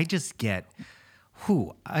 Like I just get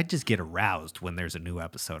aroused when there's a new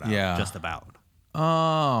episode out. Yeah. Just about.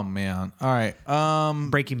 Oh man. All right.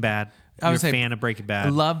 Breaking Bad. I You're would a say fan of Breaking I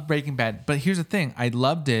Bad. love Breaking Bad, but here's the thing: I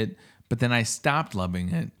loved it, but then I stopped loving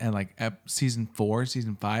it at like season 4,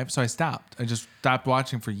 season 5. So I stopped. I just stopped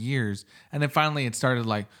watching for years, and then finally it started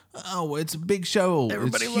like, oh, it's a big show.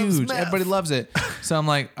 Everybody it's loves huge. meth. Everybody loves it. So I'm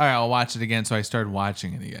like, all right, I'll watch it again. So I started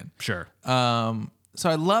watching it again. Sure. So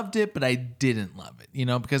I loved it, but I didn't love it,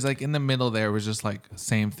 because like in the middle there was just like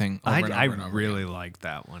same thing. Over and over I and over really again. liked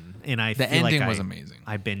that one, and I The feel like ending was I- amazing.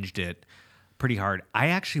 I binged it pretty hard. I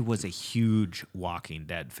actually was a huge Walking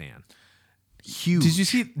Dead fan. Huge. Did you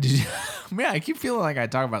see? Man, I keep feeling like I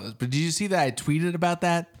talk about this, but did you see that I tweeted about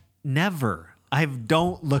that? Never.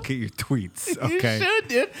 Don't look at your tweets. Okay. You should,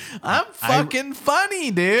 dude. I'm fucking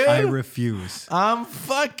funny, dude. I refuse. I'm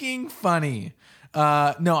fucking funny.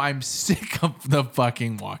 No, I'm sick of the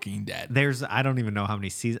fucking Walking Dead. I don't even know how many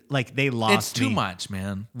seasons. Like they lost. It's too me. much,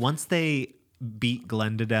 man. Once they beat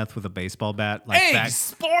Glenn to death with a baseball bat, like Hey, that.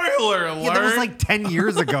 spoiler alert. Yeah, that was like 10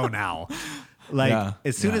 years ago now. Like Yeah.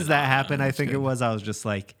 as soon Yeah, as that no, happened, I that's think good. it was. I was just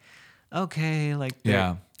like, okay, like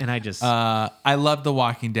Yeah. And I just I love The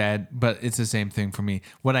Walking Dead, but it's the same thing for me.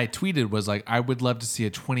 What I tweeted was like, I would love to see a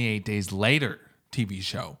 28 Days Later TV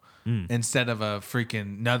show instead of a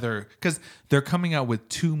freaking another, because they're coming out with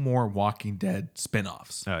 2 more Walking Dead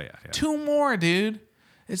spinoffs. Oh, yeah. 2 more, dude.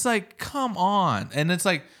 It's like, come on. And it's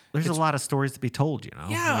like, There's a lot of stories to be told, you know.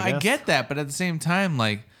 yeah, I guess. get that, but at the same time,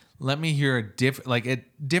 like, let me hear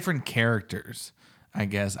different characters. I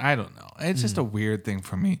guess I don't know. It's just a weird thing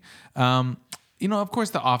for me. Of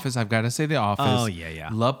course, The Office. I've got to say, The Office. Oh, yeah.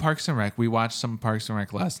 Love Parks and Rec. We watched some Parks and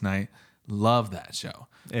Rec last night. Love that show.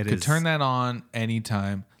 It Could is- turn that on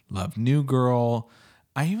anytime. Love New Girl.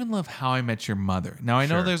 I even love How I Met Your Mother. Now I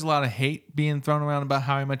know Sure. there's a lot of hate being thrown around about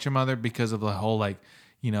How I Met Your Mother because of the whole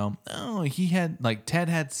Ted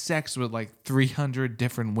had sex with like 300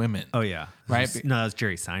 different women. Oh yeah. Right? No, that was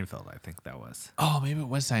Jerry Seinfeld. I think that was. Oh, maybe it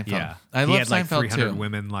was Seinfeld. Yeah. I he love had like Seinfeld 300 too.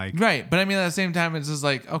 women. Like Right, but I mean at the same time, it's just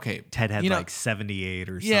like okay, Ted had you know, like 78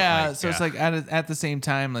 or something. yeah. So yeah. it's like at the same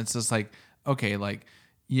time, it's just like okay, like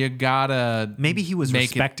you gotta maybe he was make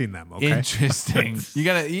it respecting them. Okay. interesting.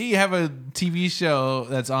 you have a TV show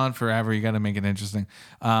that's on forever. You got to make it interesting.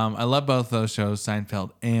 I love both those shows,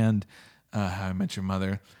 Seinfeld and How I Met Your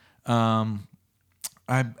Mother.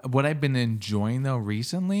 What I've been enjoying though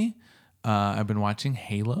recently, I've been watching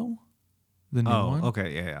Halo, the new one.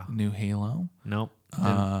 Okay. Yeah. New Halo. Nope.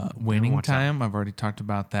 Winning watch that Time. I've already talked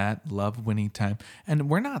about that. Love Winning Time. And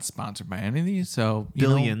we're not sponsored by any of these. So, you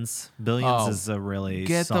know, Billions. Billions is a really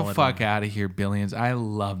get the solid fuck one. out of here, Billions. I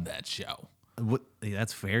love that show.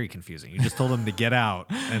 That's very confusing. You just told him to get out,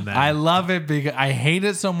 and then I love it because I hate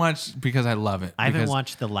it so much because I love it. I haven't because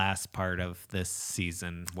watched the last part of this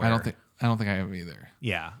season. Where, I don't think I have either.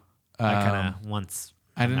 Yeah, I kind of once.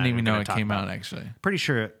 I didn't I'm not even know gonna it talk came about out it. actually. Pretty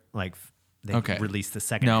sure like they Okay. released the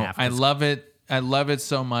second No, half. I 'cause- love it. I love it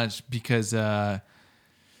so much because man,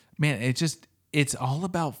 it's all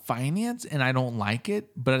about finance and I don't like it,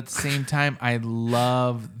 but at the same time I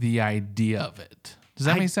love the idea of it. Does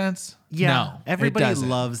that make sense? Yeah, No, it everybody doesn't.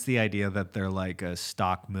 loves the idea that they're like a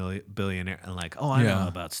stock billionaire and like, oh, I Yeah. know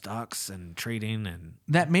about stocks and trading, and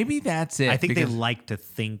That maybe that's it. I think they because like to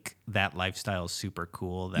think that lifestyle is super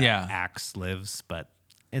cool that Yeah. Axe lives, but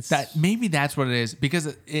it's that maybe that's what it is because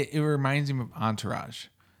it reminds me of Entourage.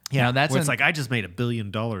 yeah, Now, that's where it's an- like I just made $1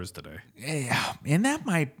 billion today. Yeah, and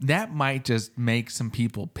that might just make some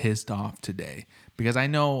people pissed off today because I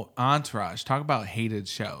know Entourage. Talk about hated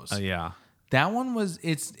shows. Yeah, That one was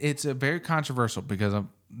it's a very controversial because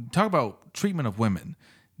talk about treatment of women.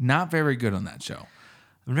 Not very good on that show.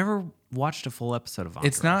 I've never watched a full episode of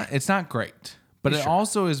Entourage. It's not great, but it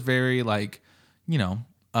also is very like, you know,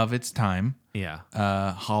 of its time. Yeah,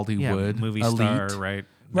 Hollywood movie elite. star, right?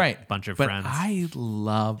 Right, Bunch of but friends. I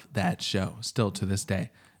love that show still to this day.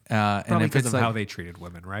 And Probably if because it's of like, how they treated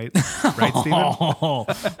women, right? Right, Steven? Oh,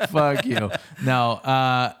 fuck you. No,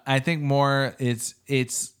 I think more it's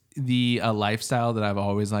the lifestyle that I've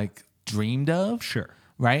always like dreamed of. Sure.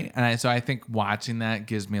 Right. And so I think watching that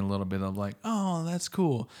gives me a little bit of like, oh, that's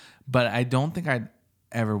cool. But I don't think I'd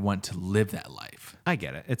ever want to live that life. I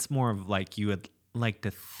get it. It's more of like you would like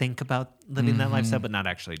to think about living that lifestyle, but not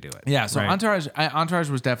actually do it. Mm-hmm. Yeah. So right? Entourage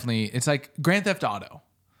was definitely, it's like Grand Theft Auto.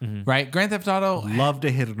 Right? Grand Theft Auto. Love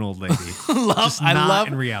to hit an old lady. Just I not love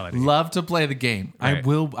in reality. Love to play the game. Right.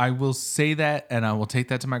 I will say that and I will take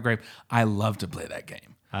that to my grave. I love to play that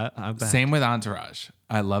game. I bet. Same with Entourage.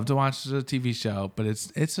 I love to watch the TV show, but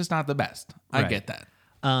it's just not the best. I Right. get that.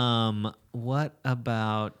 What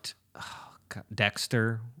about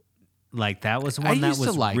Dexter? Like that was I one that used to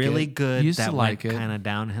was like really it. good. Used to that like went it. kind of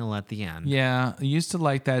downhill at the end. Yeah, I used to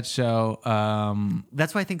like that show.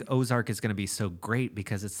 That's why I think Ozark is going to be so great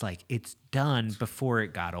because it's like it's done before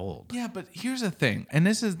it got old. Yeah, but here's the thing, and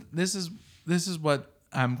this is what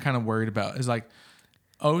I'm kind of worried about. Is like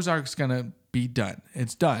Ozark's gonna be done.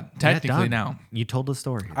 It's done technically Yeah, done. now. You told the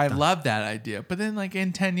story. I Done. love that idea, but then like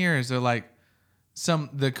in 10 years, they're like,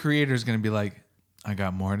 the creator's gonna be like, I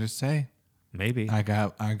got more to say. Maybe. I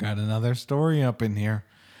got another story up in here.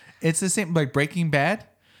 It's the same like Breaking Bad.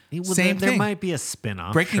 Well, Same there thing. might be a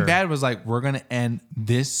spin-off. Breaking sure. Bad was like, we're gonna end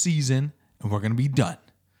this season and we're gonna be done,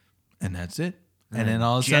 and that's it. And then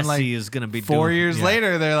all of a sudden, like Jesse is gonna be 4 doing- years yeah.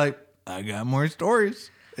 later, they're like, I got more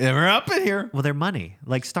stories. And we're up in here. Well, they're money,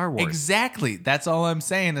 like Star Wars. Exactly. That's all I'm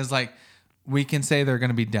saying is like, we can say they're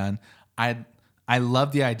gonna be done. I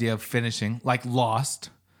love the idea of finishing like Lost.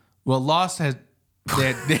 Well, Lost has.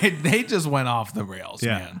 They just went off the rails,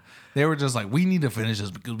 Yeah. man. They were just like, we need to finish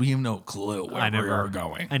this because we have no clue where we are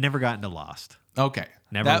going. I never got into Lost. Okay.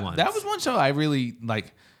 Never that, once. That was one show I really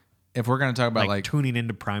like. If we're going to talk about Like, like, tuning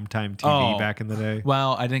into primetime TV Oh, back in the day.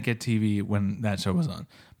 well, I didn't get TV when that show was on,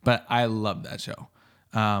 but I love that show.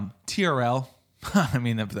 TRL. I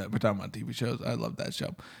mean, if we're talking about TV shows, I love that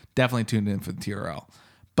show. Definitely tuned in for the TRL.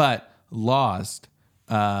 But Lost,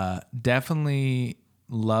 definitely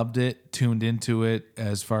loved it, tuned into it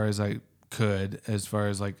as far as I could, as far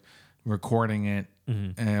as like recording it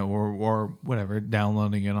or whatever,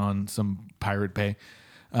 downloading it on some Pirate Bay.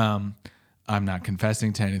 I'm not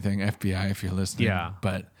confessing to anything, FBI, if you're listening. Yeah.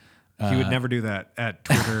 But He would never do that at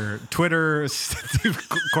Twitter. Twitter,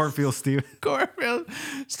 Cornfield Steve.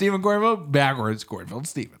 Stephen Cornfield, backwards Cornfield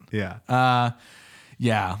Stephen. Yeah.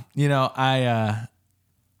 Yeah, you know, I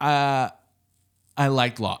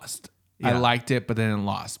liked Lost. I Yeah. liked it, but then it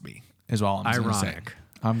lost me. Is all I'm going to say. Ironic.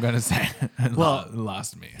 I'm going to say it Well,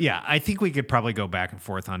 lost me. Yeah, I think we could probably go back and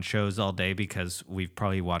forth on shows all day because we've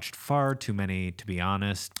probably watched far too many, to be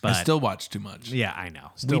honest. But I still watch too much. yeah, I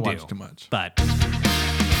know. Still we watch do. too much. But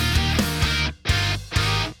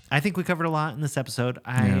I think we covered a lot in this episode.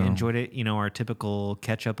 I Yeah. enjoyed it. You know, our typical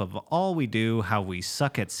catch up of all we do, how we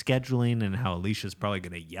suck at scheduling, and how Alicia's probably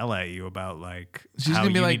going to yell at you about like She's how gonna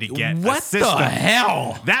be you like, need to get a "What the system."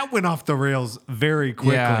 hell? That went off the rails very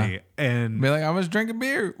quickly, Yeah. and Be like, I was drinking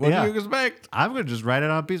beer. What Yeah. do you expect? I'm going to just write it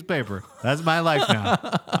on a piece of paper. That's my life now.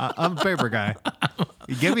 I'm a paper guy.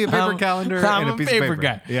 Give me a paper calendar I'm and a piece of paper.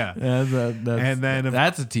 guy. Yeah. And then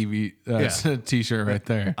that's a TV, that's a t-shirt right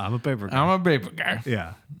there. I'm a paper guy. I'm a paper guy.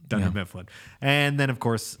 Yeah, Dunder Mifflin. And then, of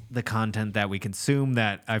course, the content that we consume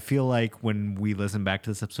that I feel like when we listen back to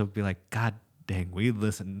this episode, we'll be like, God dang, we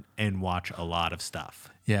listen and watch a lot of stuff.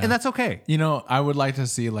 Yeah. And that's okay. You know, I would like to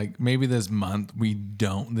see like maybe this month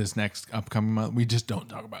this next upcoming month, we just don't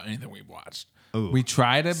talk about anything we've watched. Ooh. We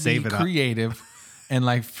try to Save be it up. creative and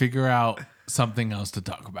like figure out something else to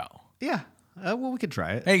talk about. Yeah. Well, we could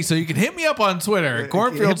try it. Hey, so you can hit me up on Twitter,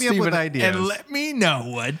 Cornfield hit me up with Steven, ideas. and let me know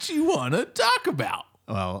what you want to talk about.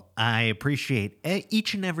 Well, I appreciate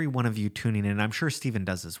each and every one of you tuning in. I'm sure Steven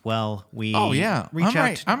does as well. We reach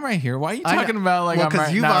out. I'm right here. Why are you talking about like I'm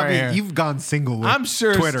right, you've not right here? you've gone single with I'm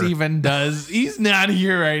sure Twitter. Steven does. He's not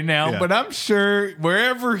here right now, Yeah. but I'm sure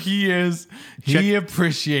wherever he is, he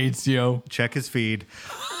appreciates you. Check his feed.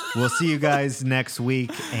 We'll see you guys next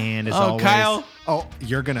week. And as always, Kyle,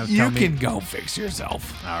 you're gonna You tell me. can go fix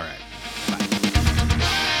yourself. All right.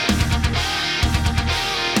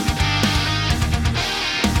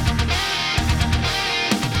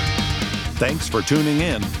 Thanks for tuning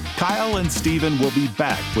in. Kyle and Steven will be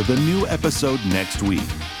back with a new episode next week.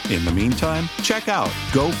 In the meantime, check out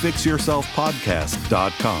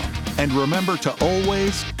GoFixYourselfPodcast.com. And remember to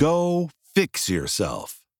always go fix yourself.